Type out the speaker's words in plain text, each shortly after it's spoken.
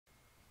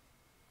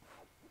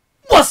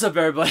What's up,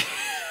 everybody?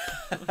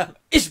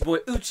 It's your boy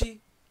Uchi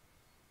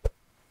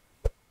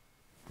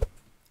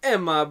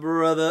and my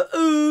brother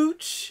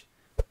Uch,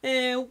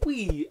 and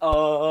we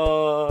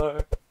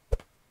are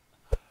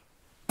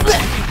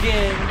back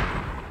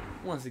again,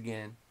 once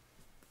again.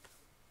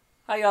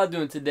 How y'all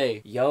doing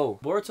today? Yo,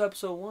 Boruto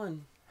episode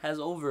 1 has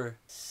over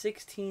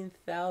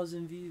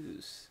 16,000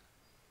 views.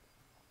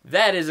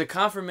 That is a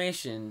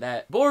confirmation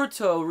that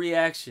Boruto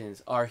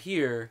reactions are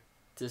here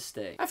to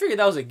stay. I figured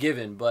that was a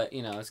given, but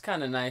you know, it's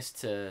kind of nice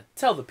to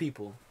tell the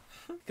people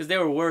because they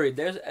were worried.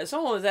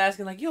 Someone was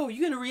asking like, "Yo,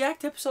 you gonna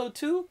react to episode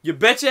 2?" You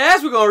bet your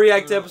ass we're gonna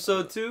react to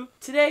episode 2.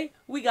 Today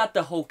we got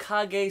the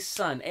Hokage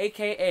son,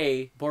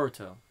 aka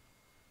Boruto.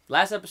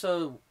 Last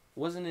episode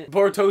wasn't it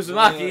Boruto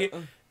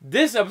Uzumaki?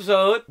 This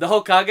episode, the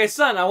Hokage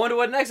son. I wonder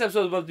what next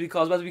episode is about to be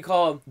called. It's about to be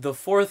called the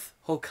 4th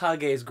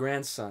Hokage's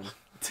grandson.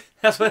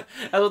 That's what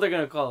they're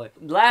gonna call it.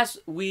 Last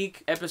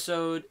week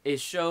episode,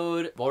 it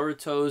showed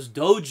Boruto's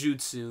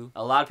dojutsu.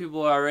 A lot of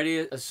people are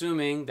already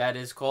assuming that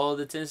it's called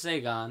the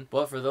Tenseigan.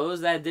 But for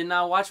those that did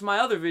not watch my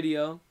other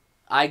video,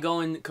 I go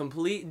in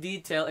complete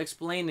detail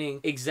explaining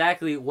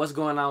exactly what's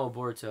going on with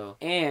Boruto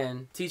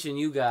and teaching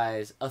you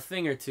guys a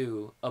thing or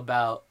two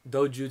about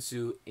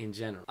dojutsu in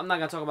general. I'm not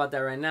gonna talk about that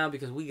right now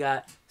because we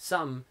got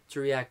something to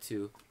react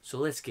to. So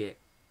let's get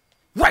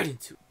right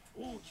into it.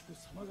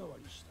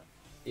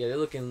 Yeah, they're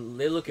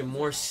looking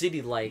more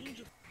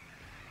city-like.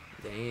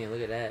 Damn,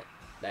 look at that.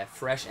 That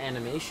fresh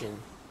animation.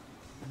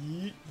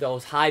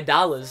 Those high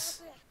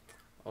dollars.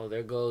 Oh,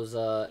 there goes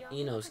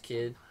Ino's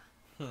kid.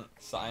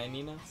 Cyan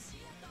Ino?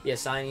 Yeah,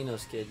 Cyan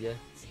Ino's kid, yeah.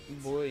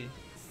 Boy,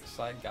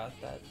 Cyan got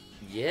that.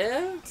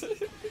 Yeah?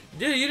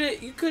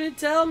 Dude, you couldn't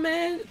tell,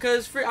 man?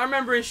 Because I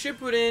remember in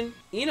Shippuden,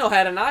 Ino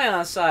had an eye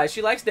on Sai.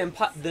 She likes them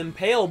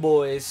pale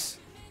boys.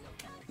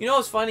 You know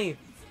what's funny?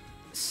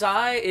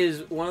 Sai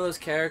is one of those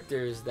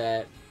characters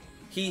that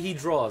he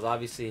draws.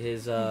 Obviously,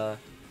 his I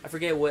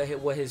forget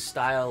what his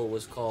style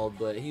was called,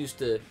 but he used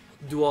to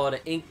do all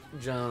the ink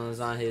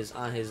johns on his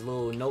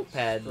little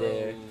notepad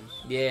there.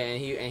 Yeah,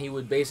 and he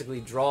would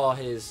basically draw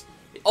his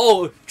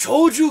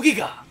Choju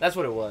Giga. That's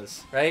what it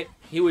was, right?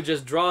 He would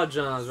just draw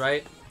johns,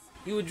 right?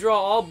 He would draw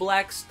all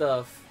black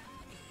stuff.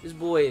 This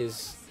boy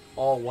is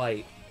all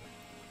white.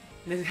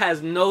 It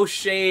has no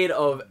shade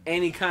of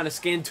any kind of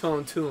skin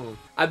tone to him.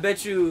 I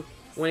bet you,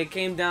 when it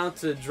came down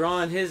to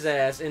drawing his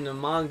ass in the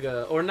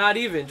manga, or not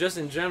even, just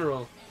in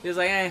general, he was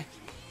like, I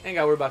ain't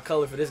gotta worry about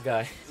color for this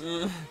guy.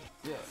 Yeah.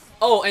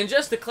 Oh, and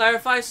just to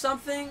clarify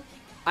something,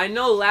 I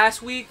know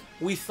last week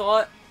we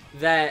thought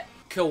that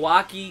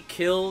Kawaki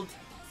killed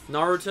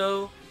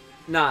Naruto.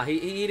 Nah,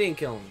 he didn't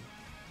kill him.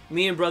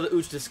 Me and brother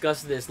Uch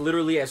discussed this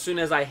literally as soon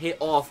as I hit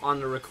off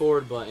on the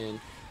record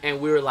button, and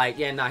we were like,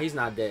 yeah, nah, he's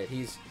not dead.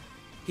 He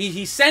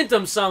sent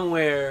him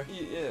somewhere.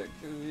 Yeah,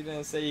 because he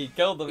didn't say he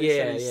killed him. He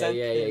Yeah, said he sent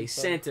him, he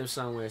sent him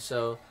somewhere.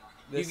 So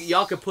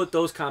y'all could put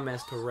those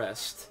comments to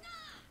rest.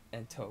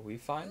 Until we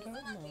find out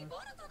more.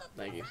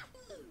 Thank you.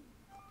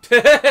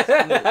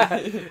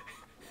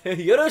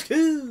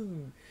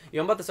 Yoroshiku!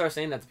 Yo, I'm about to start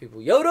saying that to people.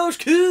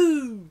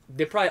 Yoroshiku!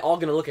 They're probably all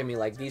gonna look at me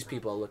like these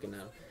people are looking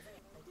now.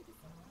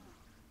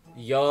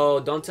 Yo,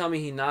 don't tell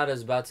me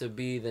Hinata's about to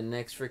be the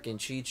next freaking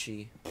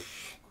Chi-Chi.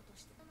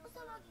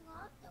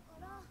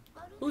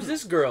 Who's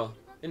this girl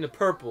in the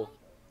purple?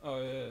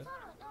 Oh, yeah.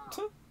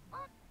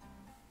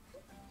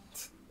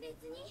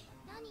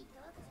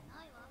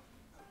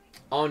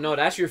 Oh no,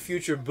 that's your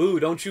future boo.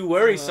 Don't you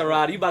worry,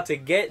 Sarada. You about to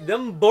get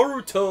them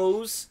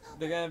Borutos.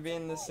 They're gonna be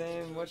in the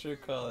same,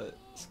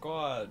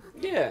 squad.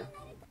 Yeah.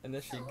 And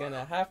then she's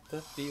gonna have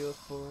to feel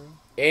for him.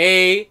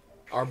 Hey,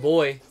 our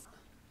boy.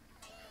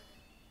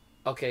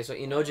 Okay, so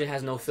Inojin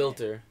has no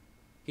filter.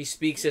 He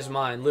speaks his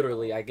mind,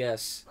 literally, I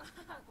guess.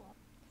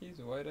 He's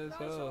white as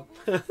hell.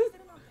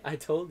 I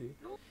told you.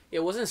 Yeah,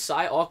 wasn't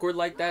Sai awkward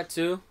like that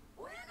too?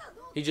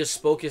 He just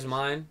spoke his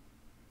mind.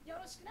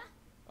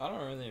 I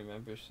don't really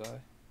remember Sai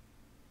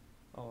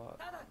a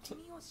lot.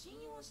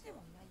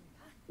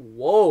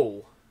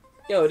 Whoa.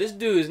 Yo, this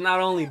dude is not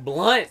only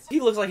blunt,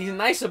 he looks like he's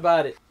nice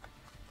about it.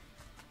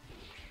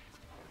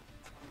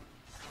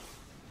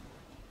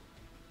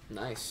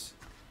 Nice.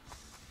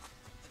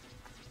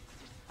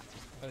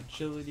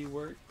 Agility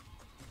work.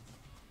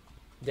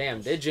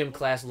 Damn, their gym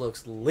class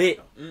looks lit.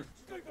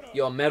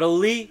 Yo, Metal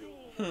Lee.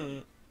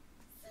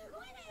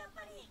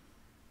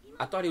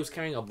 I thought he was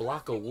carrying a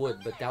block of wood,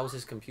 but that was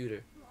his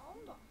computer.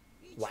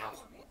 Wow.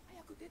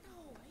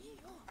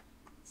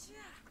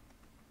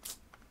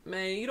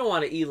 Man, you don't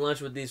want to eat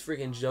lunch with these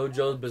freaking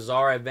JoJo's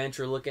Bizarre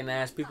Adventure looking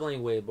ass people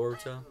anyway,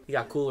 Boruto. He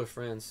got cooler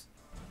friends.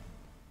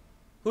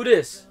 Who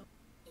this?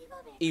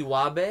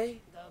 Iwabe?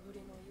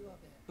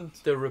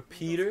 The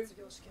repeater?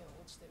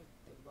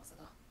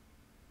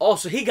 Oh,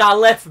 so he got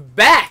left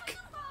back!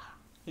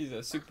 He's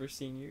a super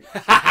senior.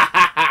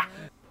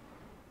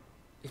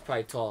 He's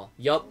probably tall.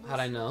 Yup, how'd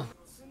I know?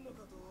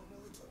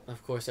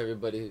 Of course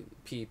everybody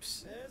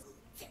peeps.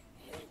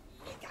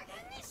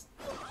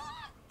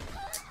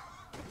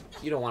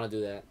 You don't want to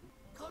do that.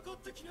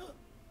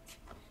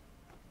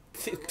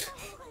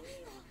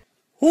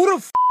 Who the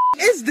f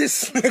is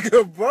this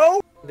nigga, bro?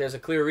 There's a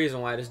clear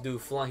reason why this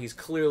dude flunked. He's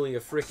clearly a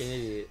freaking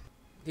idiot.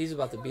 He's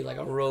about to be like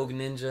a rogue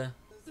ninja.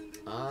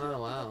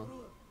 Oh, wow.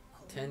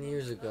 10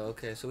 years ago.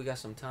 Okay, so we got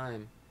some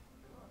time.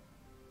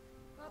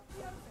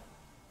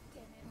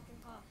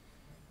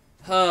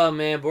 Oh,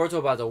 man. Boruto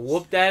about to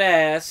whoop that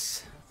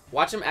ass.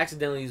 Watch him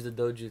accidentally use the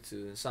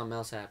dojutsu and something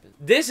else happens.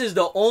 This is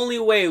the only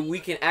way we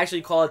can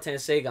actually call it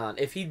Tenseigan.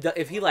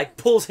 If he like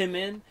pulls him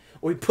in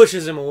or he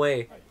pushes him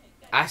away.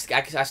 I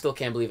still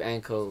can't believe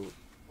Anko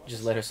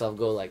just let herself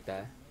go like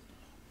that.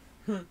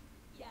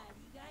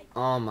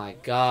 Oh my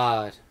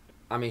god.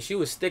 I mean, she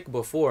was thick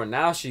before.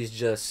 Now she's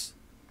just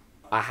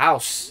a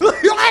house.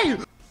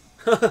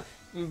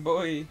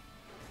 Boy.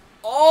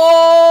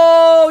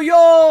 Oh,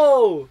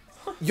 yo!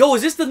 Yo,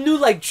 is this the new,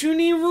 like,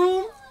 Chunin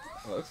room?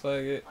 Looks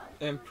like it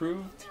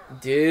improved.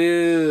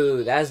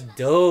 Dude, that's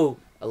dope.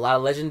 A lot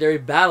of legendary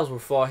battles were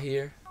fought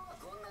here.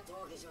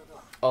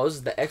 Oh, this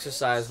is the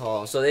exercise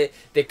hall. So they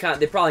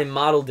probably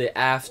modeled it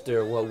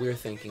after what we're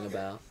thinking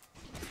about.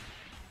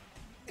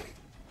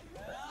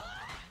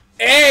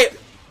 Hey!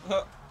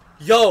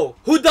 Yo,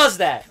 who does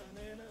that?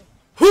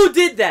 Who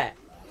did that?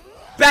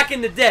 Back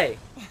in the day.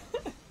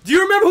 Do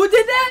you remember who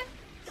did that?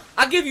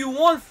 I'll give you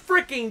one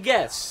freaking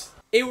guess.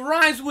 It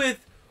rhymes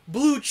with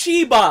Blue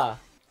Chiba.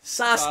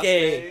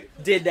 Sasuke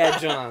did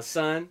that, John,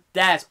 son.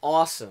 That's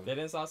awesome.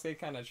 Didn't Sasuke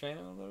kind of train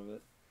him a little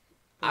bit?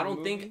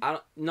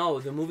 No,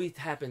 the movie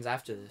happens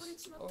after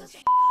this. Oh,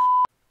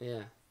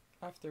 Yeah.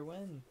 after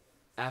when?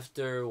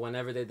 After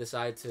whenever they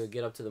decide to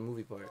get up to the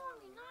movie part.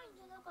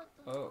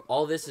 Oh.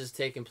 All this is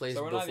taking place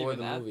So before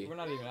the movie. We're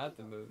not even at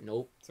the movie.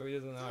 Nope. So he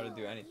doesn't know how to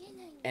do anything.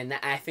 And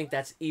I think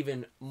that's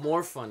even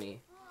more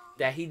funny.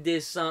 That he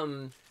did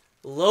something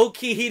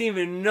low-key he didn't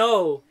even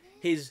know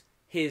his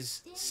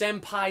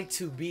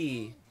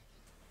senpai-to-be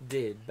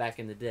did back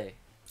in the day.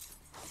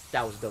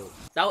 That was dope.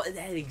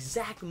 That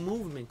exact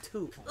movement,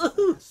 too.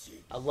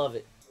 I love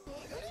it.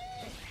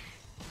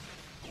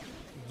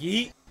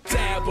 Yeet.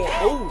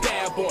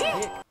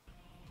 Oh.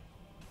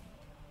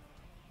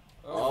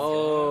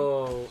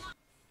 Oh.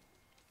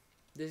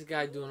 This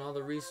guy doing all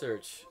the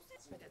research.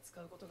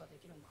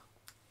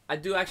 I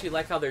do actually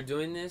like how they're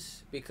doing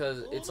this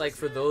because it's like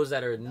for those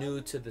that are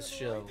new to the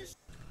show.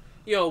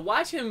 Yo,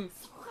 watch him.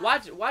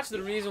 Watch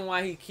the reason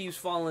why he keeps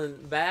falling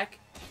back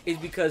is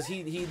because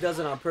he does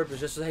it on purpose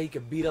just so that he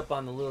could beat up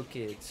on the little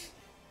kids.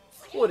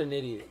 What an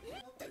idiot.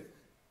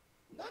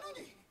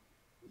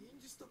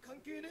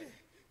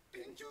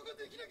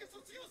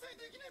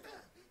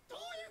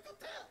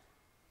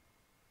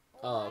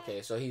 Oh,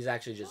 okay, so he's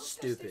actually just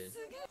stupid.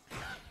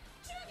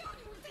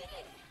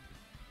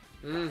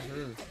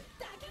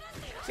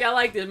 See, I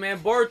like this, man.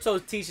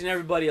 Boruto's teaching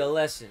everybody a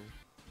lesson.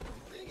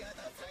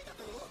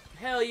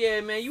 Hell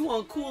yeah, man. You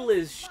uncool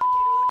as sh**.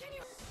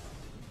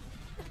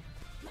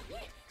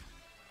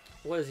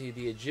 What is he,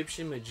 the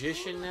Egyptian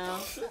magician now?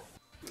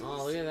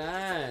 Oh, look at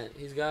that.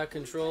 He's got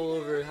control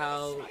over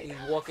how he's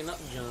walking up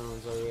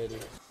Jones already.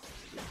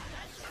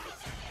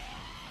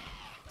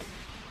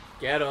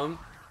 Get him.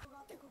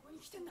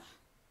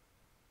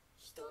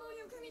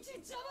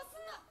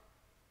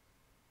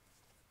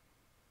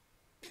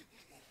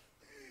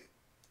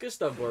 Good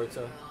stuff,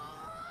 Boruto.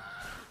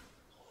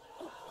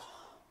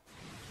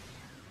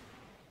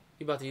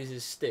 He about to use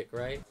his stick,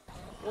 right?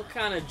 What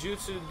kind of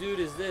jutsu dude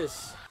is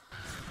this?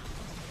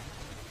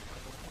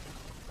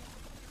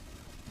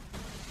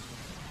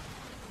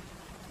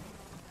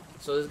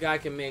 So this guy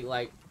can make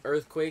like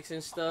earthquakes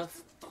and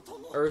stuff?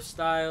 Earth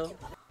style?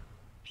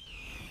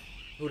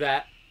 Who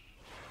that?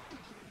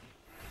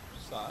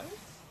 Side?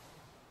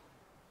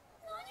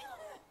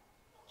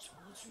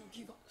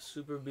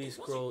 Super Beast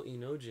Scroll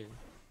Inojin.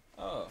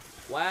 Oh.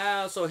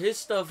 Wow, so his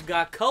stuff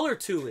got color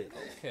to it.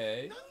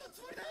 Okay.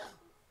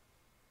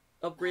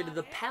 Upgraded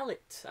the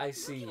palette, I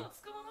see.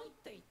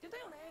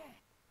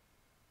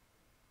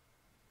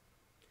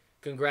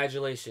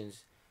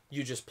 Congratulations.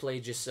 You just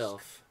played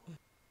yourself.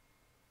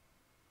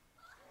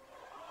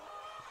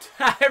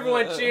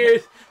 Everyone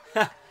cheers.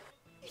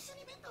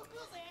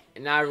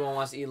 And now everyone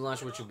wants to eat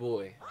lunch with your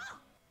boy.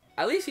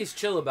 At least he's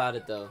chill about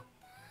it, though.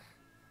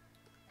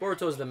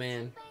 Boruto's the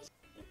man.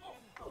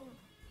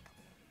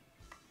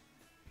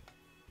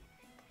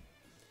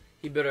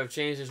 He better have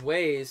changed his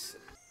ways.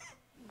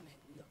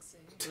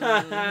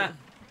 That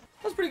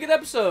was a pretty good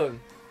episode.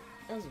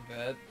 That wasn't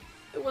bad.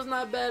 It was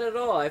not bad at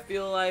all. I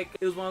feel like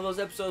it was one of those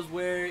episodes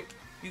where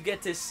you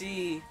get to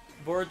see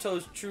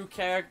Boruto's true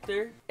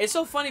character. It's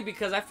so funny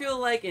because I feel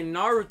like in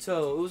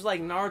Naruto, it was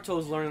like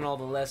Naruto's learning all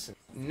the lessons.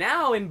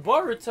 Now in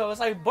Boruto,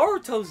 it's like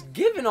Boruto's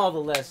giving all the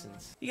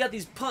lessons. You got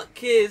these punk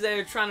kids that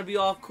are trying to be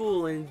all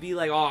cool and be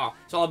like, oh,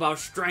 it's all about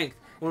strength.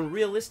 When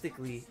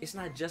realistically, it's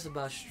not just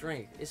about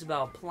strength. It's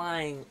about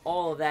applying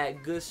all of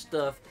that good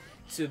stuff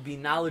to be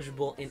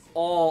knowledgeable in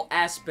all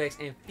aspects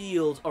and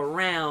fields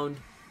around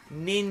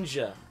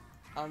ninja.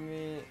 I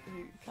mean,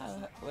 he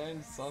kind of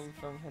learned some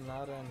from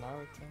Hinata and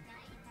Naruto.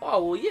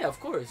 Oh, well, yeah, of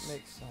course.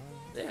 Makes sense.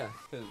 Yeah.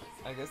 Because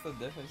I guess the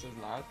difference is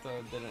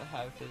Naruto didn't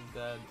have his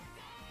dad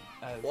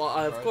as Well,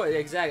 of Naruto. course,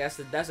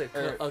 exactly. That's a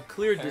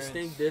clear, parents.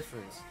 distinct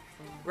difference.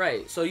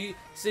 Right. So you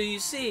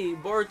see,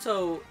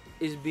 Boruto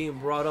is being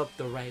brought up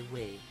the right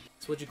way.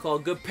 It's what you call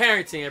good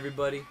parenting,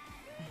 everybody.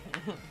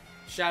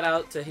 Shout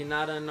out to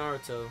Hinata and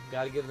Naruto.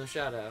 Gotta give them a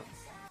shout out.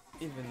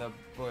 Even though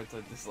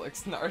Boruto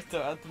dislikes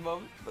Naruto at the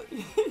moment, but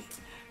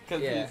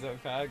because Yeah. he's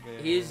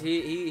Hokage.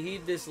 He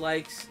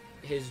dislikes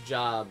his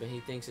job and he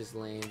thinks it's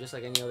lame, just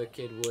like any other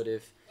kid would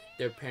if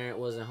their parent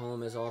wasn't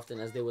home as often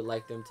as they would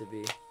like them to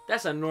be.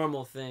 That's a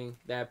normal thing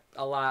that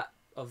a lot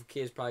of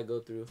kids probably go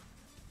through.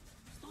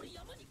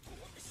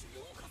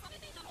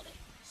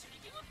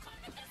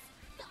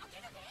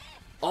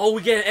 Oh,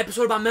 we get an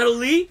episode about Metal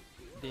Lee?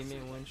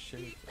 Demon one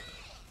shooting.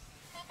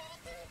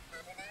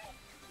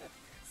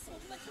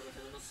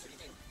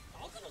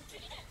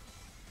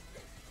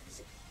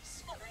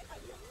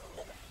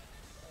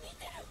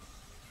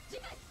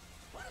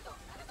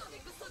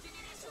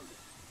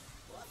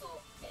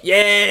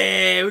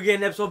 Yeah, we get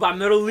an episode about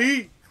Metal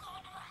Lee.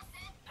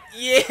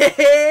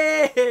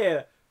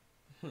 Yeah.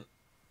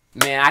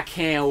 Man, I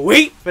can't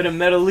wait for the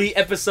Metal Lee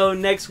episode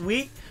next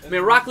week.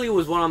 Man, Rock Lee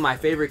was one of my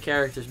favorite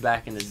characters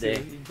back in the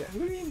day.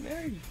 Who did he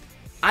marry?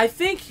 I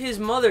think his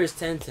mother is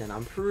Tenten.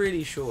 I'm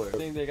pretty sure. I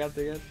think they got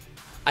together.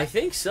 I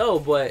think so,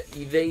 but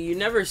you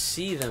never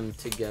see them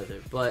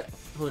together. But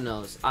who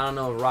knows? I don't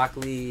know if Rock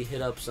Lee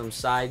hit up some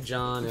side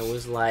John and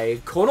was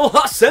like,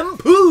 Konoha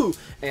Senpu!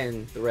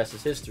 And the rest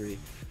is history.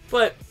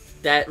 But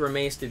that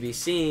remains to be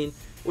seen.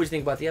 What do you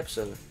think about the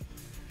episode?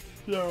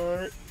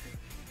 Yeah.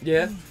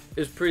 Yeah, it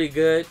was pretty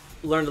good.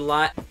 Learned a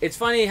lot. It's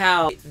funny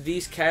how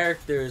these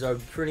characters are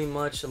pretty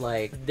much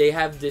like, they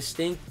have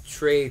distinct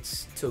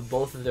traits to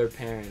both of their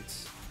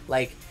parents.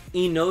 Like,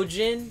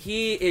 Inojin,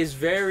 he is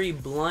very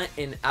blunt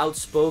and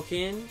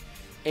outspoken,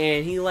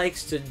 and he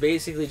likes to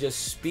basically just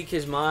speak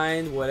his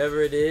mind,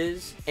 whatever it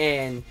is.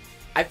 And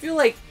I feel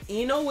like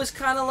Ino was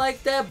kind of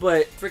like that,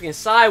 but freaking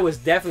Sai was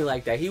definitely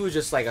like that. He was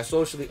just like a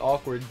socially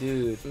awkward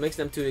dude. Mix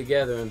them two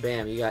together and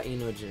bam, you got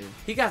Inojin.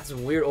 He got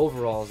some weird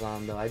overalls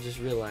on though. I just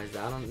realized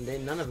that.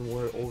 None of them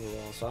wore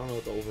overalls, so I don't know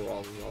what the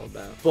overalls was all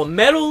about. But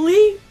Metal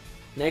Lee,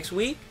 next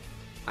week,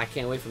 I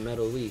can't wait for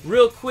Metal Lee.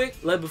 Real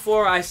quick,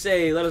 before I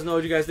say, let us know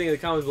what you guys think in the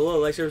comments below.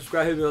 Like, share,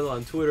 subscribe, hit me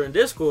on Twitter and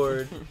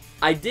Discord.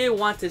 I did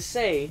want to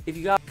say, if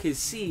you guys could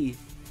see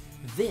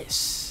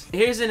this.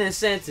 Here's an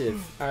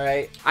incentive,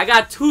 alright? I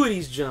got two of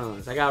these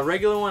Johns. I got a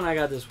regular one, I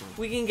got this one.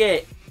 We can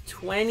get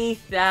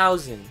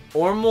 20,000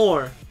 or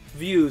more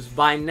views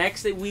by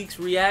next week's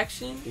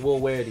reaction. We'll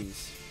wear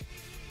these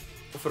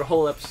for the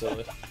whole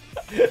episode.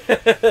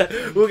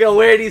 We're gonna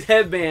wear these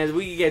headbands.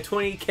 We can get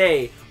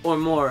 20K or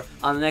more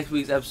on the next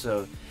week's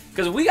episode.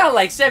 Because we got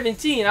like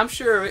 17, I'm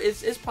sure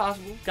it's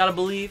possible. Gotta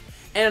believe.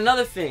 And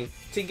another thing,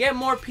 to get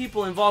more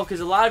people involved,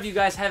 because a lot of you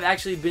guys have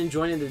actually been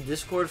joining the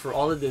Discord for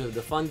all of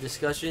the fun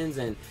discussions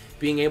and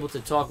being able to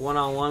talk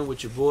one-on-one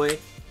with your boy,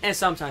 and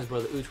sometimes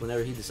Brother Uchi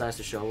whenever he decides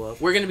to show up.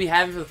 We're going to be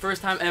having, for the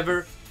first time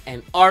ever,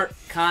 an art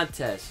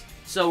contest.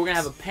 So we're going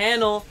to have a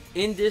panel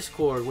in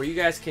Discord where you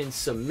guys can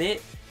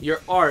submit your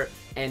art,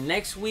 and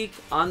next week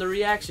on the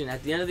reaction,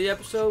 at the end of the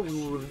episode, we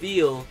will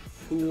reveal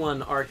who won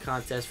the art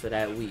contest for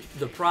that week.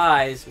 The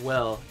prize,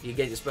 well, you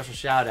get your special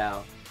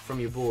shout-out from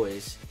your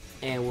boys,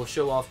 and we'll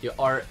show off your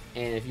art,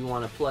 and if you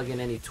want to plug in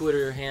any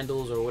Twitter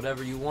handles or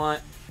whatever you want,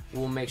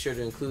 we'll make sure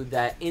to include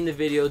that in the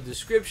video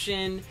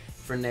description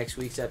for next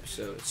week's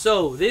episode.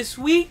 So this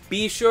week,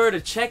 be sure to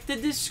check the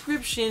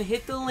description,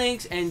 hit the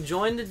links, and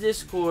join the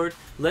Discord.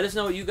 Let us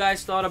know what you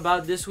guys thought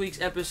about this week's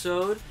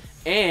episode,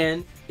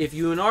 and if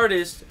you're an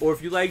artist or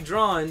if you like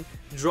drawing,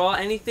 draw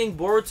anything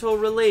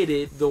Boruto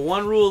related. The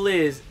one rule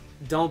is,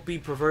 don't be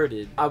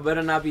perverted. I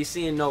better not be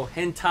seeing no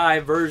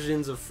hentai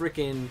versions of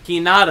freaking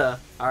Hinata.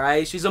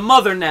 Alright? She's a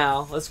mother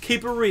now. Let's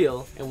keep it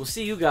real. And we'll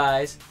see you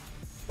guys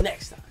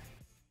next time.